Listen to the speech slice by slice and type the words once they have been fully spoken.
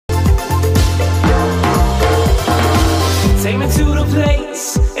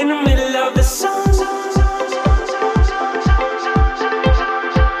dance in the middle of the sun.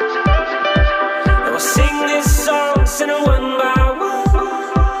 And we'll sing these songs in a one by one.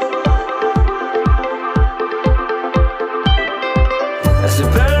 As we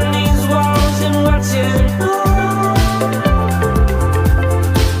burn these walls and watch it move.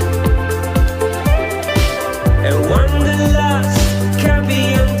 And wanderlust can't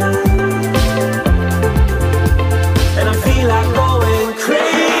be undone. And I feel like going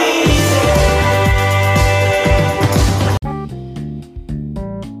crazy.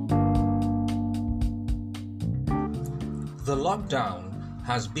 The lockdown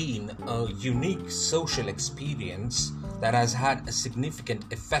has been a unique social experience that has had a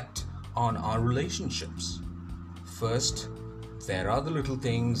significant effect on our relationships. First, there are the little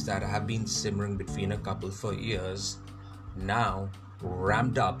things that have been simmering between a couple for years, now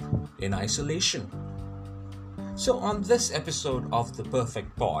ramped up in isolation. So on this episode of The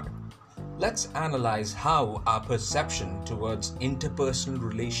Perfect Pod, let's analyze how our perception towards interpersonal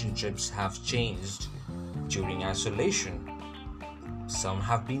relationships have changed during isolation. Some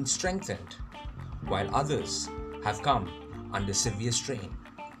have been strengthened, while others have come under severe strain.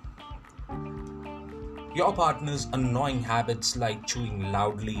 Your partner's annoying habits like chewing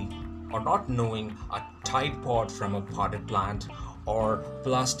loudly, or not knowing a Tide Pod from a potted plant, or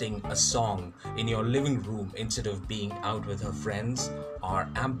blasting a song in your living room instead of being out with her friends are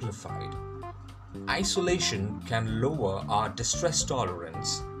amplified. Isolation can lower our distress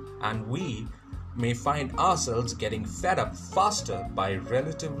tolerance, and we may find ourselves getting fed up faster by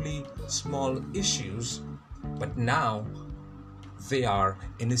relatively small issues, but now they are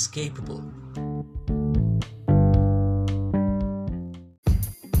inescapable.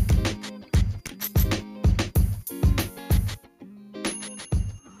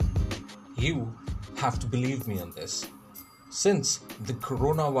 You have to believe me on this. Since the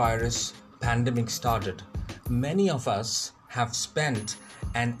coronavirus pandemic started, many of us have spent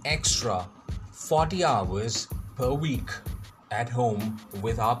an extra 40 hours per week at home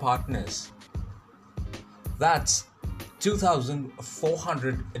with our partners. That's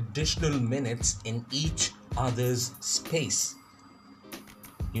 2,400 additional minutes in each other's space.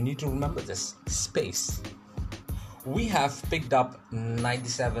 You need to remember this space. We have picked up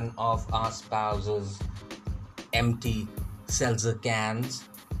 97 of our spouses' empty seltzer cans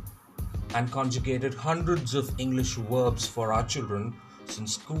and conjugated hundreds of English verbs for our children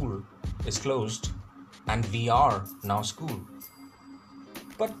since school is closed and we are now school.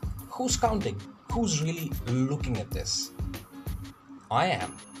 But who's counting? Who's really looking at this? I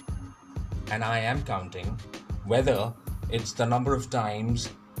am. And I am counting whether it's the number of times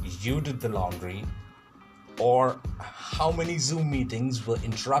you did the laundry or how many Zoom meetings were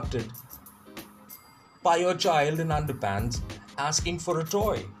interrupted by your child in underpants asking for a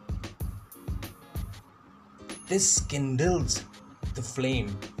toy. This kindles the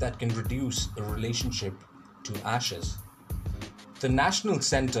flame that can reduce a relationship to ashes. The National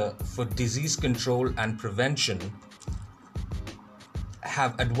Center for Disease Control and Prevention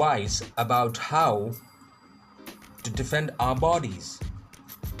have advised about how to defend our bodies.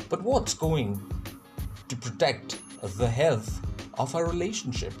 But what's going to protect the health of our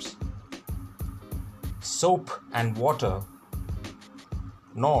relationships? Soap and water,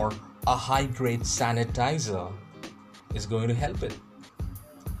 nor a high-grade sanitizer is going to help it.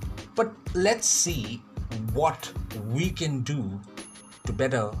 But let's see what we can do to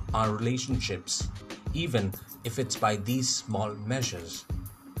better our relationships, even if it's by these small measures.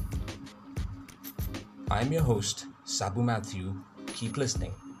 I'm your host, Sabu Matthew. Keep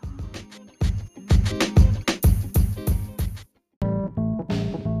listening.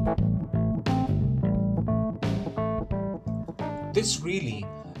 This really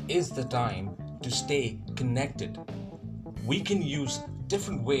is the time to stay connected. We can use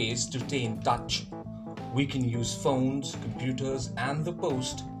different ways to stay in touch. We can use phones, computers, and the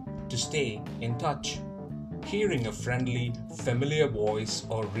post to stay in touch. Hearing a friendly, familiar voice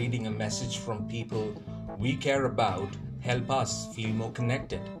or reading a message from people we care about help us feel more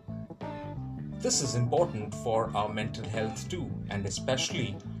connected. This is important for our mental health too, and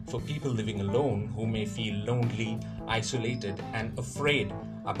especially for people living alone who may feel lonely, isolated, and afraid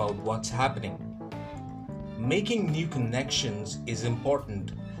about what's happening. Making new connections is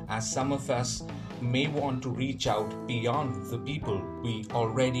important, as some of us may want to reach out beyond the people we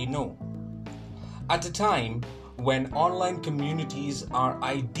already know. At a time when online communities are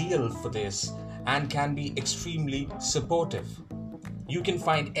ideal for this and can be extremely supportive, you can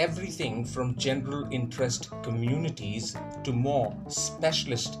find everything from general interest communities to more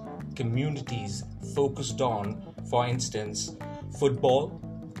specialist communities focused on, for instance, football,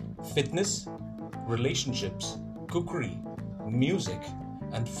 fitness, relationships, cookery, music,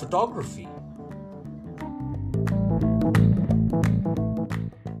 and photography.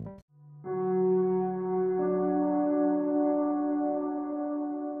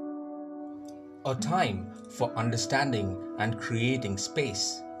 A time for understanding and creating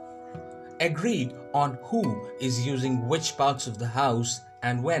space. Agreed on who is using which parts of the house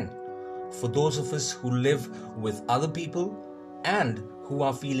and when. For those of us who live with other people and who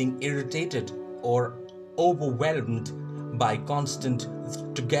are feeling irritated or overwhelmed by constant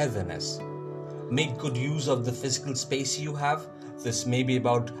togetherness. Make good use of the physical space you have. This may be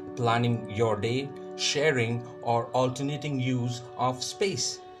about planning your day, sharing or alternating use of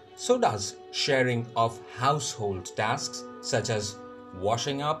space. So does sharing of household tasks such as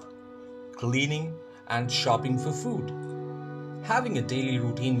washing up, cleaning, and shopping for food. Having a daily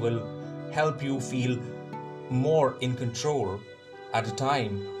routine will help you feel more in control at a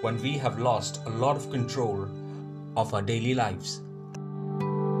time when we have lost a lot of control of our daily lives.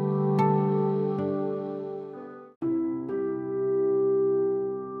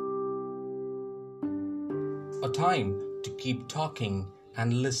 A time to keep talking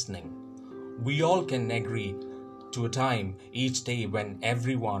and listening. We all can agree to a time each day when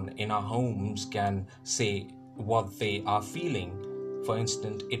everyone in our homes can say what they are feeling. For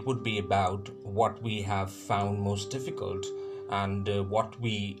instance, it would be about what we have found most difficult and what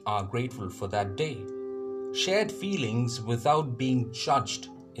we are grateful for that day. Shared feelings without being judged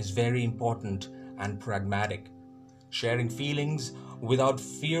is very important and pragmatic. Sharing feelings without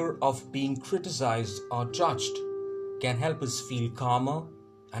fear of being criticized or judged can help us feel calmer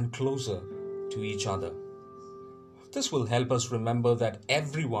and closer to each other. This will help us remember that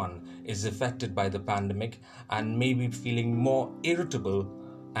everyone is affected by the pandemic and may be feeling more irritable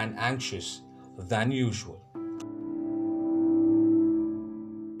and anxious than usual.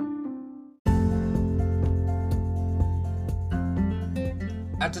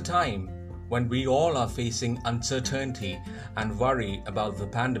 At a time when we all are facing uncertainty and worry about the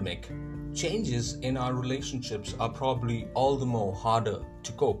pandemic, changes in our relationships are probably all the more harder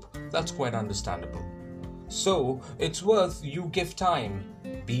to cope. That's quite understandable. So it's worth you give time,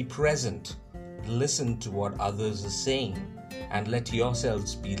 be present, listen to what others are saying, and let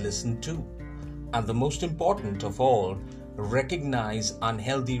yourselves be listened to. And the most important of all, recognize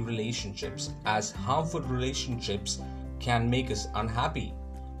unhealthy relationships, as harmful relationships can make us unhappy.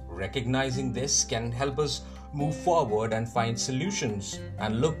 Recognizing this can help us move forward and find solutions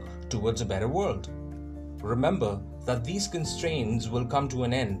and look towards a better world. Remember that these constraints will come to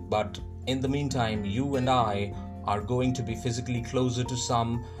an end, but in the meantime, you and I are going to be physically closer to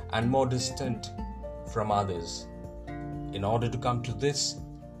some and more distant from others. In order to come to this,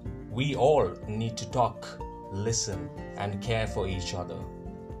 we all need to talk, listen, and care for each other,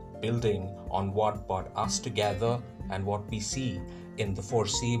 building on what brought us together and what we see in the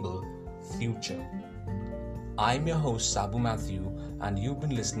foreseeable future. I'm your host Sabu Matthew, and you've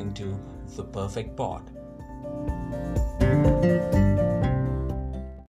been listening to The Perfect Pod.